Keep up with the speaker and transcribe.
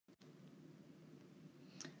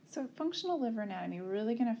So functional liver anatomy, we're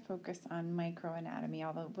really going to focus on microanatomy,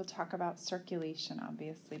 although we'll talk about circulation,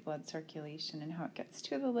 obviously, blood circulation and how it gets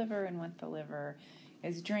to the liver and what the liver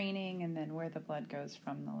is draining and then where the blood goes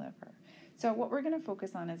from the liver. So what we're going to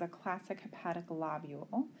focus on is a classic hepatic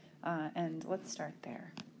lobule, and let's start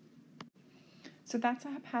there. So that's a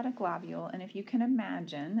hepatic lobule, and if you can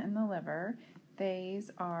imagine in the liver,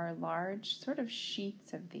 these are large sort of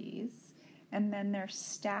sheets of these, and then they're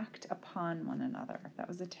stacked upon one another. That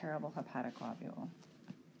was a terrible hepatic lobule.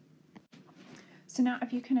 So now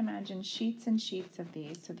if you can imagine sheets and sheets of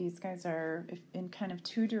these, so these guys are in kind of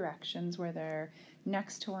two directions where they're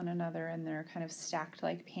next to one another and they're kind of stacked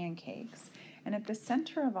like pancakes. And at the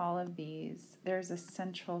center of all of these, there's a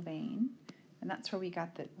central vein, and that's where we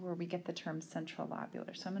get the term central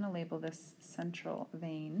lobular. So I'm going to label this central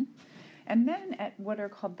vein. And then at what are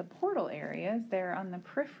called the portal areas, there on the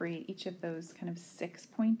periphery, each of those kind of 6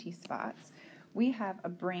 pointy spots, we have a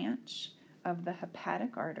branch of the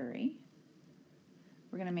hepatic artery.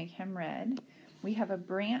 We're going to make him red. We have a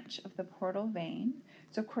branch of the portal vein.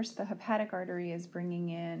 So of course the hepatic artery is bringing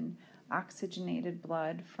in oxygenated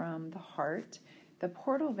blood from the heart. The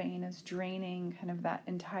portal vein is draining kind of that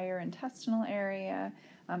entire intestinal area,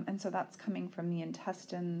 and so that's coming from the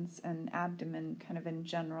intestines and abdomen kind of in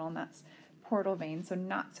general, and that's portal vein, so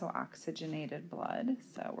not so oxygenated blood.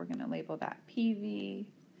 So we're going to label that PV.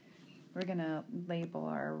 We're going to label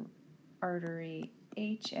our artery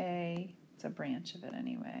HA. It's a branch of it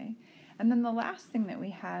anyway. And then the last thing that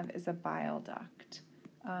we have is a bile duct.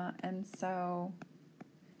 And so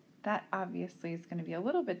that obviously is going to be a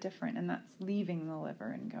little bit different, and that's leaving the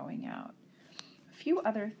liver and going out. A few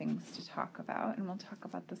other things to talk about, and we'll talk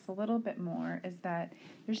about this a little bit more, is that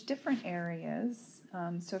there's different areas.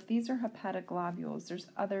 So if these are hepatic globules, there's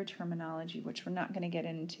other terminology which we're not going to get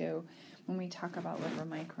into when we talk about liver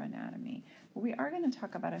microanatomy. But we are going to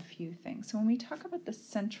talk about a few things. So when we talk about the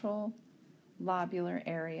central lobular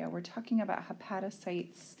area, we're talking about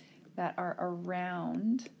hepatocytes that are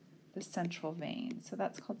around the central vein. So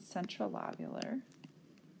that's called central lobular.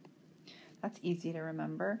 That's easy to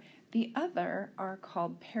remember. The other are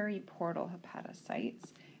called periportal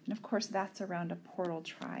hepatocytes. And of course, that's around a portal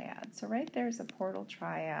triad. So right there's a portal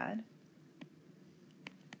triad.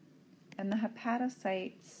 And the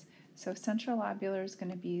hepatocytes, so central lobular is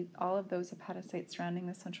going to be all of those hepatocytes surrounding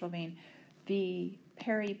the central vein. The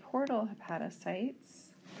periportal hepatocytes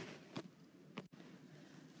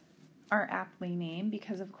are aptly named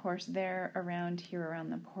because, of course, they're around here around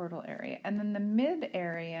the portal area. And then the mid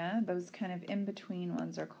area, those kind of in-between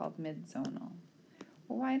ones, are called midzonal.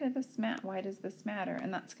 Well, why does this matter?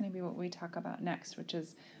 And that's going to be what we talk about next, which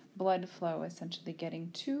is blood flow essentially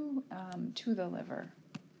getting to the liver.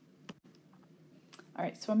 All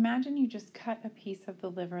right, so imagine you just cut a piece of the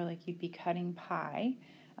liver like you'd be cutting pie,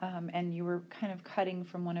 and you were kind of cutting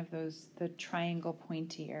from one of the triangle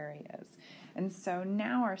pointy areas. And so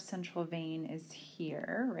now our central vein is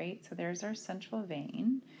here, right? So there's our central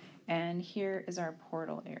vein, and here is our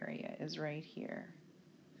portal area, is right here.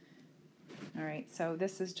 All right, so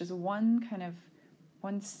this is just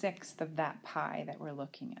 1/6 of that pie that we're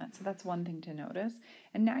looking at. So that's one thing to notice.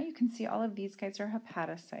 And now you can see all of these guys are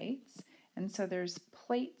hepatocytes. And so there's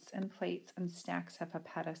plates and plates and stacks of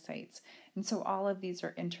hepatocytes. And so all of these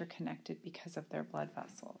are interconnected because of their blood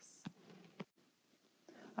vessels.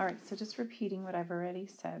 All right, so just repeating what I've already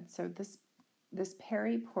said. So this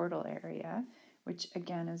periportal area, which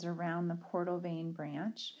again is around the portal vein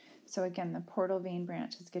branch. So again, the portal vein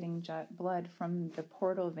branch is getting blood from the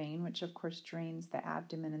portal vein, which of course drains the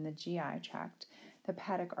abdomen and the GI tract. The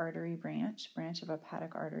hepatic artery branch of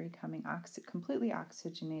hepatic artery coming completely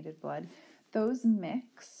oxygenated blood. Those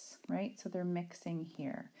mix, right? So they're mixing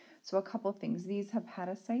here. So a couple things. These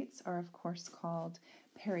hepatocytes are of course called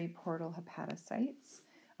periportal hepatocytes.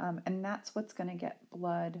 And that's what's going to get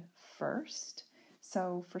blood first.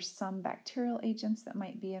 So for some bacterial agents that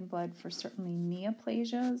might be in blood, for certainly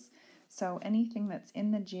neoplasias, so anything that's in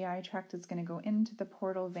the GI tract is going to go into the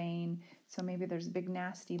portal vein. So maybe there's big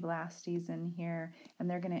nasty blasties in here, and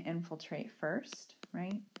they're going to infiltrate first,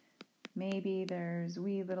 right? Maybe there's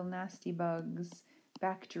wee little nasty bugs,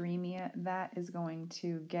 bacteremia, that is going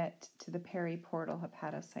to get to the periportal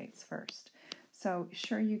hepatocytes first. So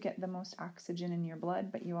sure, you get the most oxygen in your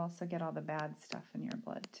blood, but you also get all the bad stuff in your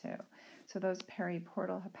blood too. So those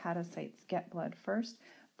periportal hepatocytes get blood first.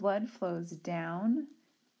 Blood flows down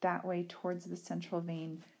that way towards the central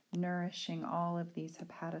vein, nourishing all of these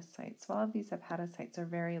hepatocytes. So all of these hepatocytes are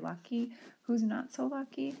very lucky. Who's not so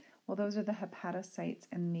lucky? Well, those are the hepatocytes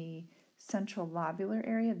in the central lobular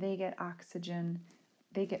area. They get oxygen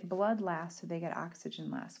they get blood last, so they get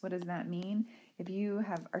oxygen last. What does that mean? If you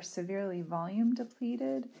are severely volume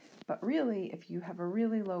depleted, but really if you have a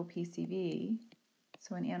really low PCV,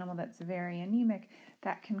 so an animal that's very anemic,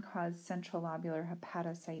 that can cause central lobular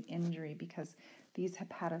hepatocyte injury because these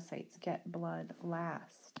hepatocytes get blood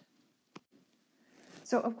last.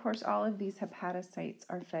 So of course all of these hepatocytes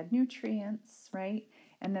are fed nutrients, right?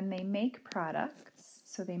 And then they make products.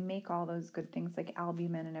 So they make all those good things like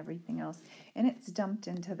albumin and everything else, and it's dumped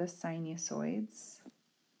into the sinusoids.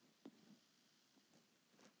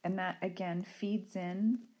 And that again feeds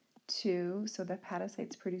in to, so the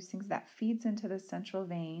hepatocytes produce things that feeds into the central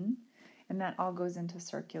vein, and that all goes into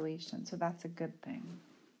circulation. So that's a good thing.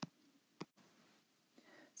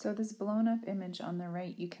 So this blown up image on the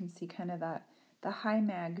right, you can see kind of the high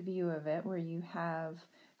mag view of it, where you have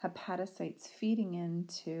hepatocytes feeding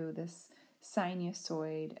into this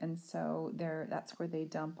sinusoid, and so that's where they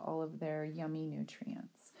dump all of their yummy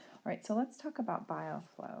nutrients. All right, so let's talk about bile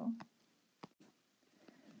flow.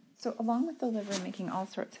 So along with the liver making all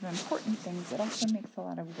sorts of important things, it also makes a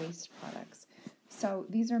lot of waste products. So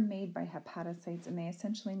these are made by hepatocytes, and they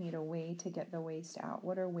essentially need a way to get the waste out.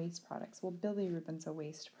 What are waste products? Well, bilirubin's a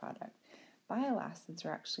waste product. Bile acids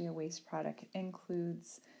are actually a waste product. It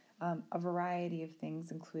includes a variety of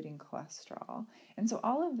things, including cholesterol. And so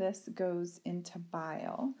all of this goes into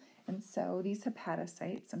bile. And so these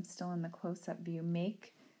hepatocytes, I'm still in the close-up view,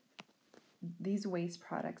 make these waste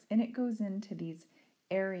products, and it goes into these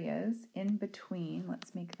areas in between.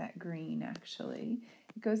 Let's make that green, actually.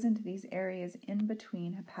 It goes into these areas in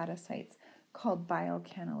between hepatocytes called bile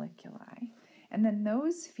canaliculi. And then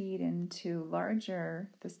those feed into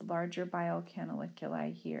this larger bile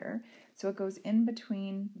canaliculi here. So it goes in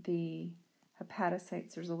between the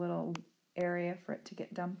hepatocytes. There's a little area for it to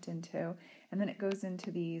get dumped into. And then it goes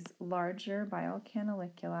into these larger bile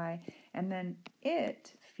canaliculi, and then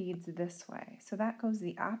it feeds this way. So that goes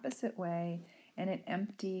the opposite way, and it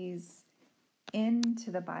empties into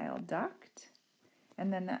the bile duct,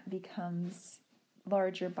 and then that becomes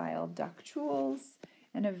larger bile ductules,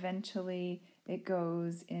 and eventually it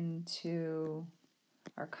goes into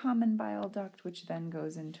our common bile duct, which then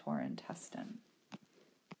goes into our intestine.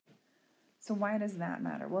 So why does that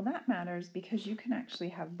matter? Well, that matters because you can actually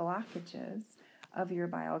have blockages of your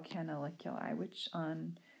bile canaliculi, which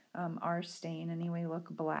on our stain anyway look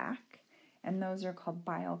black, and those are called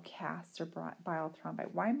bile casts or bile thrombi.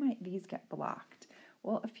 Why might these get blocked?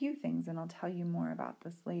 Well, a few things, and I'll tell you more about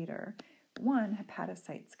this later. One,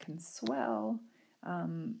 hepatocytes can swell.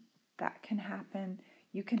 That can happen.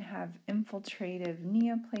 You can have infiltrative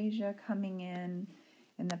neoplasia coming in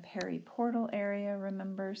the periportal area,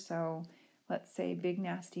 remember? So let's say big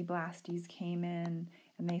nasty blasties came in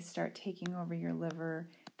and they start taking over your liver.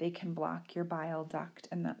 They can block your bile duct,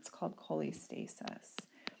 and that's called cholestasis.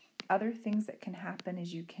 Other things that can happen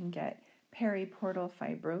is you can get periportal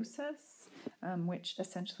fibrosis, which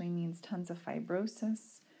essentially means tons of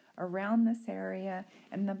fibrosis around this area.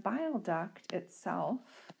 And the bile duct itself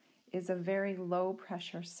is a very low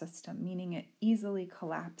pressure system, meaning it easily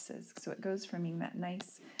collapses. So it goes from being that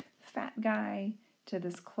nice fat guy to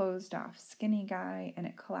this closed off skinny guy, and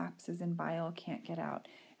it collapses and bile can't get out.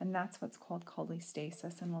 And that's what's called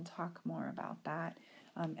cholestasis, and we'll talk more about that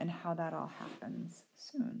and how that all happens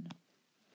soon.